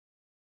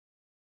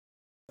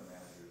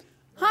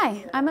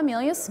Hi, I'm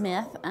Amelia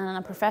Smith, and I'm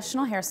a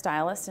professional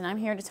hairstylist, and I'm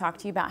here to talk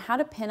to you about how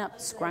to pin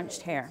up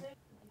scrunched hair.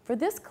 For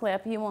this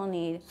clip, you will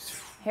need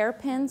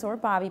hairpins or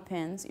bobby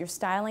pins, your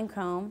styling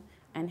comb,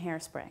 and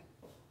hairspray.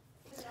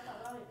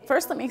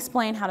 First, let me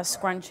explain how to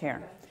scrunch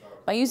hair.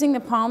 By using the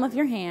palm of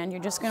your hand,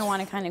 you're just going to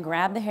want to kind of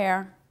grab the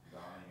hair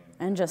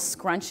and just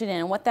scrunch it in.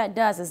 And what that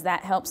does is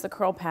that helps the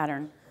curl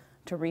pattern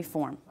to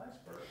reform.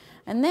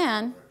 And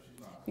then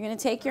you're going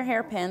to take your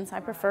hairpins. I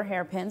prefer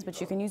hairpins, but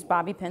you can use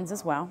bobby pins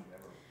as well.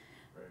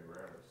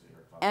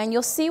 And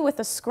you'll see with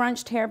a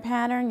scrunched hair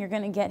pattern, you're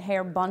going to get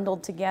hair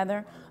bundled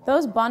together.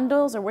 Those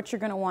bundles are what you're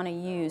going to want to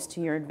use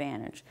to your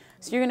advantage.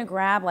 So you're going to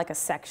grab like a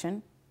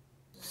section,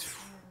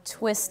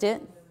 twist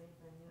it,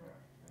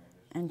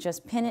 and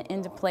just pin it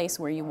into place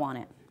where you want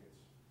it.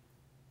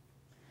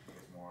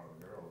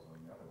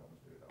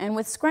 And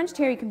with scrunched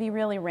hair, you can be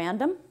really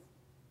random.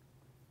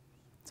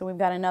 So we've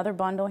got another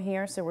bundle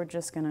here, so we're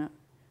just going to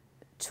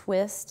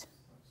twist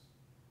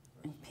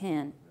and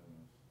pin.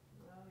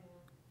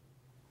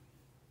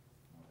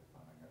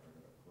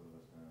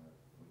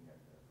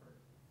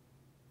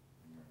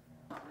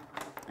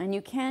 And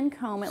you can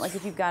comb it, like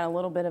if you've got a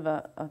little bit of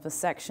a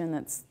section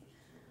that's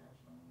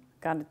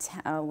got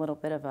a little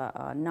bit of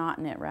a knot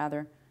in it,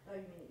 rather. Oh, you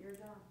mean at your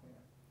job?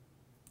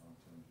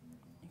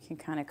 You can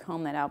kind of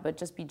comb that out, but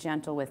just be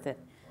gentle with it.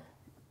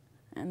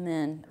 And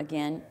then,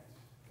 again,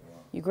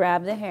 you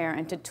grab the hair,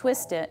 and to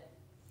twist it,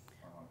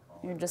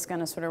 you're just going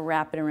to sort of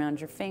wrap it around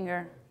your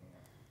finger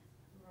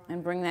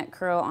and bring that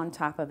curl on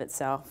top of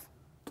itself.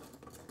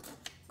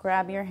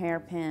 Grab your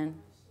hairpin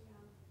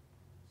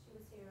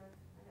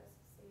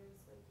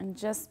and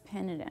just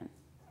pin it in.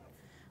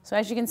 So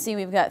as you can see,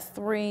 we've got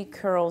 3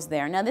 curls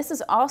there. Now this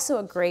is also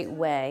a great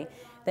way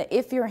that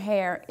if your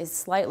hair is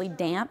slightly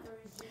damp,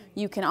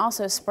 you can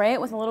also spray it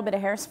with a little bit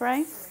of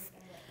hairspray,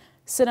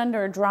 sit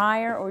under a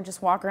dryer, or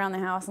just walk around the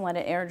house and let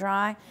it air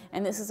dry.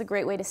 And this is a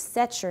great way to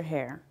set your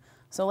hair.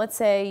 So let's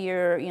say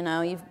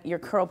your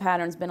curl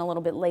pattern's been a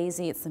little bit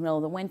lazy, it's the middle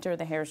of the winter,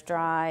 the hair's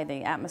dry,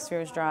 the atmosphere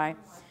is dry.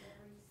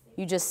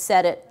 You just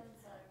set it,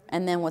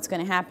 and then what's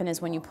going to happen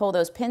is when you pull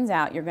those pins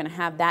out, you're going to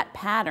have that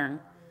pattern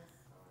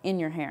in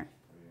your hair.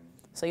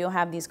 So you'll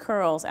have these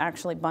curls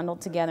actually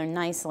bundled together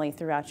nicely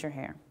throughout your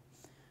hair.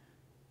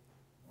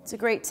 It's a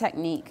great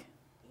technique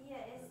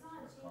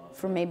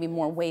for maybe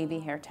more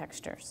wavy hair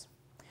textures.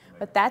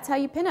 But that's how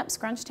you pin up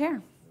scrunched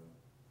hair.